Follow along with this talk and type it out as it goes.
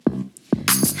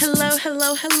Hello,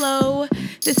 hello, hello.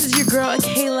 This is your girl,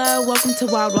 Akayla. Welcome to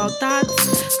Wild Wild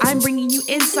Thoughts. I'm bringing you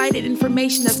insight and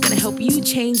information that's going to help you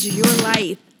change your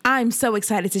life. I'm so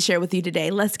excited to share with you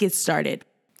today. Let's get started.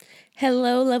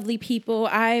 Hello, lovely people.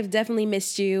 I've definitely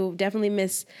missed you, definitely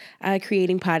missed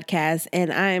creating podcasts,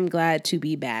 and I am glad to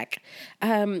be back.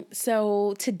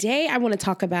 So today I want to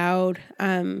talk about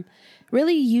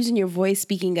really using your voice,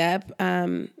 speaking up,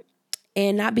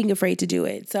 and not being afraid to do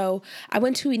it. So I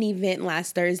went to an event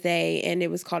last Thursday and it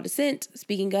was called Ascent,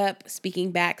 Speaking Up,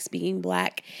 Speaking Back, Speaking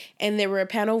Black. And there were a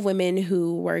panel of women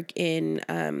who work in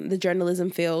the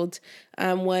journalism field,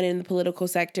 one in the political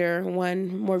sector,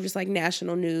 one more just like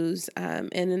national news,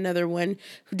 and another one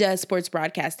who does sports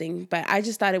broadcasting. But I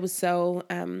just thought it was so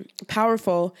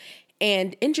powerful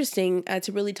and interesting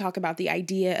to really talk about the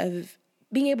idea of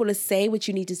being able to say what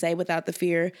you need to say without the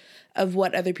fear of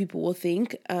what other people will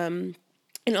think.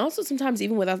 And also sometimes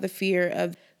even without the fear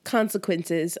of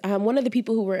consequences. One of the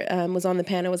people who was on the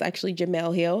panel was actually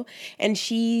Jemele Hill, and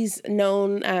she's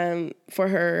known for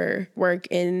her work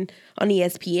on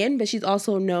ESPN, but she's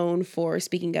also known for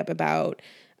speaking up about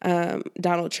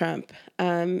Donald Trump.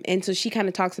 And so she kind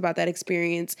of talks about that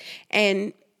experience.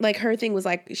 And like her thing was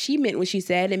like, she meant what she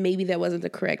said, and maybe that wasn't the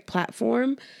correct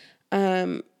platform.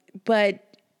 But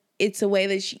it's a way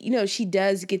that she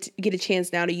does get a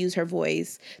chance now to use her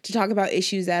voice to talk about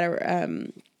issues that are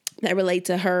that relate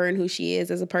to her and who she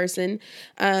is as a person,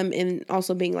 and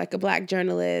also being like a Black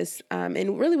journalist,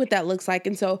 and really what that looks like.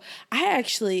 And so I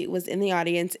actually was in the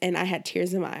audience and I had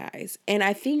tears in my eyes. And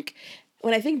I think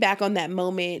when I think back on that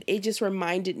moment, it just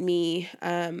reminded me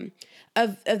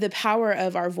of the power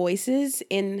of our voices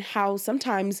and how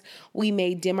sometimes we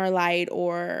may dim our light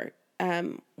or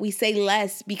we say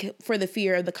less for the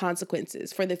fear of the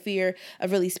consequences, for the fear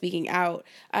of really speaking out.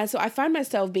 So I find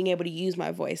myself being able to use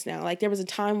my voice now. Like there was a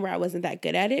time where I wasn't that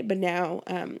good at it, but now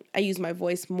I use my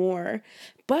voice more.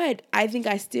 But I think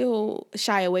I still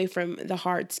shy away from the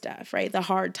hard stuff, right? The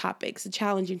hard topics, the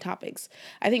challenging topics.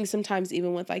 I think sometimes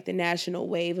even with like the national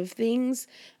wave of things,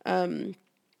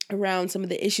 around some of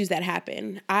the issues that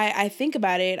happen. I think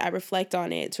about it, I reflect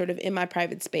on it sort of in my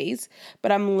private space,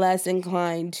 but I'm less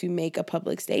inclined to make a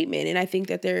public statement. And I think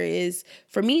that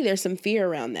for me, there's some fear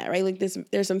around that, right? Like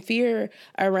there's some fear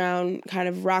around kind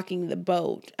of rocking the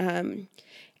boat.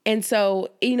 And so,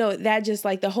 that just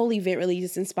like the whole event really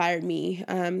just inspired me.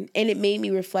 And it made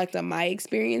me reflect on my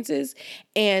experiences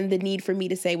and the need for me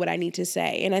to say what I need to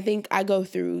say. And I think I go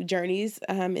through journeys,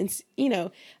 and,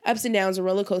 ups and downs and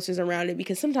roller coasters around it,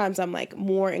 because sometimes I'm like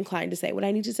more inclined to say what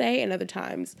I need to say. And other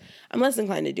times I'm less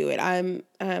inclined to do it. I'm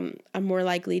more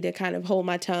likely to kind of hold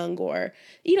my tongue or,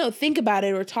 think about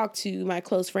it or talk to my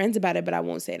close friends about it, but I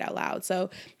won't say it out loud. So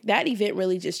that event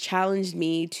really just challenged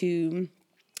me to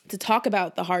talk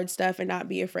about the hard stuff and not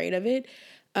be afraid of it.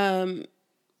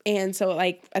 And so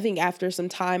like, I think after some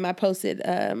time I posted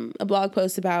a blog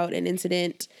post about an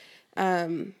incident,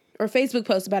 or Facebook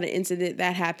post about an incident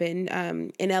that happened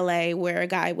in LA where a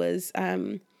guy was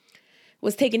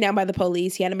taken down by the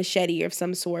police. He had a machete of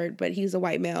some sort, but he was a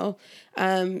white male.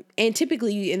 And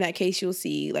typically in that case, you'll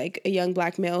see like a young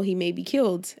Black male, he may be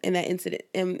killed in that incident,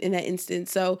 in that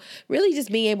instance. So really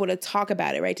just being able to talk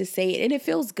about it, right? To say it. And it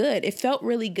feels good. It felt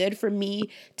really good for me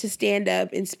to stand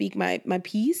up and speak my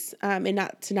piece, and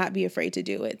not be afraid to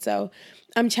do it. So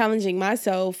I'm challenging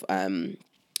myself,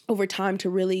 over time to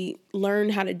really learn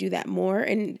how to do that more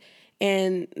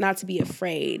and not to be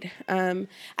afraid.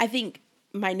 I think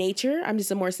my nature, I'm just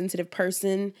a more sensitive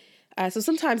person. So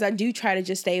sometimes I do try to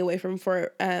just stay away from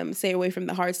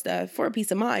the hard stuff for a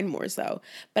peace of mind more so.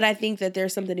 But I think that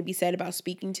there's something to be said about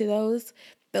speaking to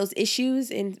those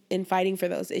issues and fighting for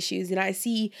those issues. And I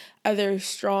see other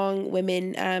strong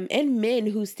women and men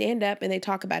who stand up and they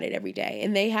talk about it every day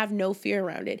and they have no fear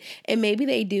around it. And maybe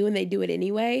they do and they do it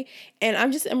anyway. And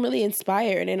I'm really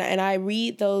inspired. And I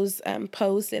read those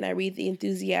posts and I read the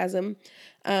enthusiasm.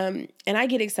 And I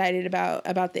get excited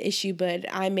about the issue, but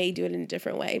I may do it in a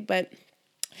different way. But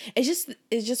it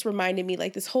just reminded me,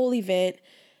 like this whole event,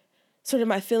 sort of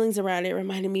my feelings around it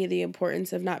reminded me of the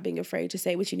importance of not being afraid to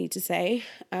say what you need to say,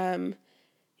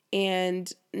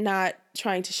 and not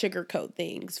trying to sugarcoat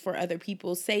things for other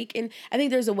people's sake. And I think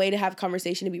there's a way to have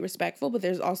conversation to be respectful, but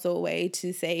there's also a way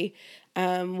to say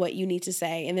what you need to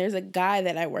say. And there's a guy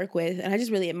that I work with, and I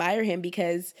just really admire him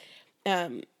because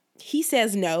he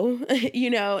says no,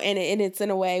 and it's in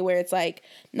a way where it's like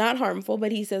not harmful,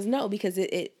 but he says no because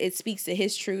it speaks to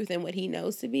his truth and what he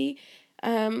knows to be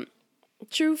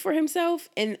true for himself.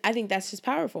 And I think that's just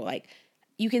powerful. Like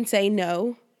you can say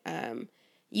no,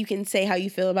 you can say how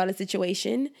you feel about a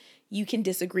situation, you can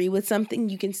disagree with something,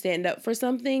 you can stand up for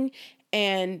something,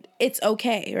 And it's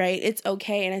okay, right? It's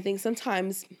okay. And I think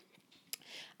sometimes,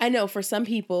 I know for some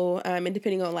people, and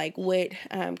depending on like what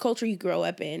culture you grow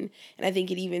up in, and I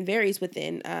think it even varies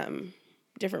within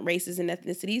different races and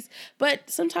ethnicities, but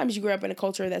sometimes you grow up in a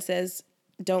culture that says,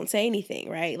 don't say anything,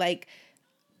 right? Like,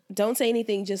 don't say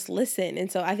anything, just listen.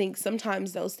 And so I think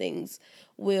sometimes those things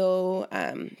will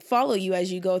follow you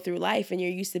as you go through life, and you're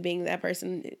used to being that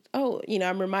person. Oh,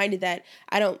 I'm reminded that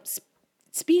I don't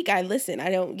speak, I listen. I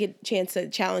don't get a chance to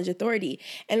challenge authority.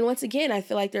 And once again, I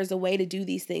feel like there's a way to do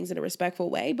these things in a respectful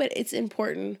way, but it's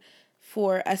important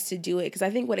for us to do it, because I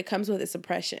think what it comes with is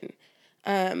suppression.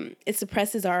 It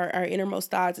suppresses our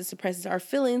innermost thoughts. It suppresses our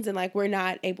feelings, and like we're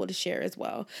not able to share as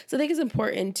well. So I think it's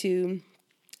important to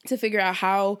figure out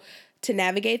how to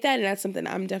navigate that. And that's something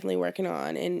I'm definitely working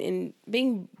on, and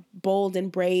being bold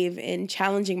and brave and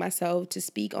challenging myself to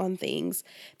speak on things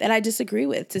that I disagree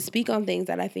with, to speak on things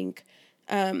that I think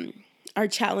are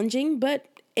challenging, but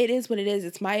it is what it is.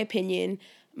 It's my opinion.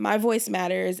 My voice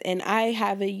matters, and I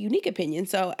have a unique opinion,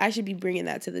 so I should be bringing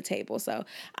that to the table. So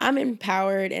I'm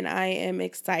empowered, and I am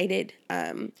excited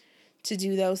to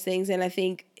do those things. And I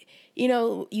think,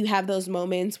 you have those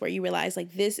moments where you realize,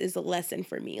 like, this is a lesson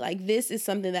for me. Like, this is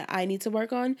something that I need to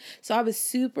work on. So I was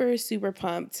super, super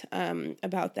pumped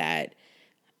about that.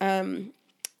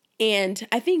 And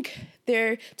I think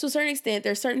to a certain extent,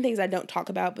 there's certain things I don't talk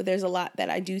about, but there's a lot that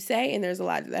I do say, and there's a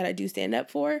lot that I do stand up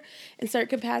for in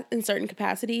certain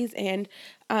capacities. And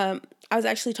I was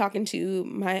actually talking to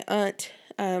my aunt,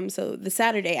 so the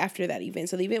Saturday after that event.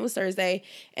 So the event was Thursday,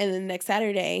 and then the next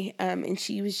Saturday, and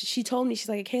she told me, she's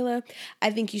like, Kayla,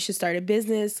 I think you should start a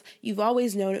business. You've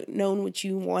always known what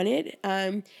you wanted,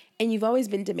 and you've always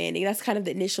been demanding. That's kind of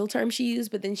the initial term she used,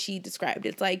 but then she described it.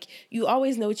 It's like, you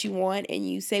always know what you want, and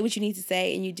you say what you need to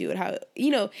say, and you do it how,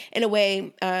 in a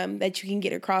way that you can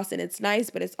get across, and it's nice,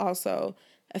 but it's also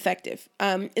effective.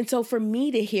 And so for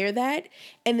me to hear that,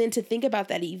 and then to think about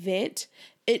that event,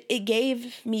 it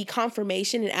gave me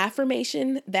confirmation and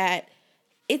affirmation that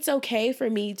it's okay for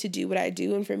me to do what I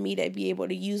do, and for me to be able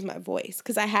to use my voice,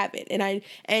 because I have it.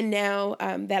 And now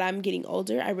that I'm getting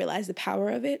older, I realize the power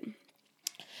of it.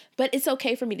 But it's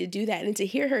okay for me to do that. And to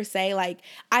hear her say, like,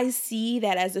 I see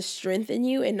that as a strength in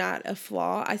you and not a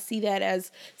flaw. I see that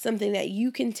as something that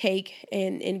you can take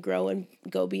and grow and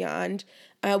go beyond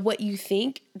what you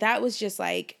think. That was just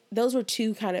like, those were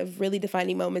two kind of really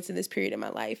defining moments in this period of my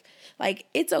life. Like,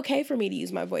 it's okay for me to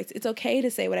use my voice. It's okay to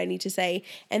say what I need to say.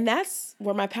 And that's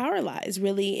where my power lies,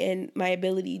 really, in my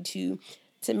ability to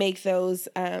make those,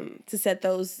 to set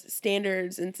those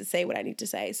standards and to say what I need to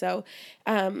say. So,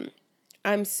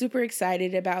 I'm super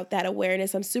excited about that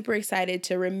awareness. I'm super excited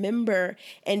to remember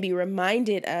and be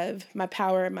reminded of my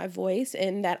power and my voice,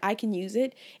 and that I can use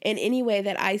it in any way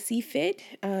that I see fit.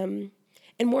 And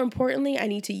more importantly, I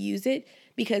need to use it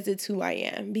because it's who I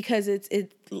am, because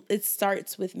it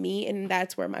starts with me, and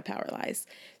that's where my power lies.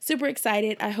 Super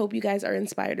excited. I hope you guys are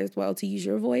inspired as well to use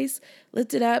your voice.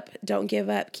 Lift it up. Don't give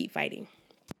up. Keep fighting.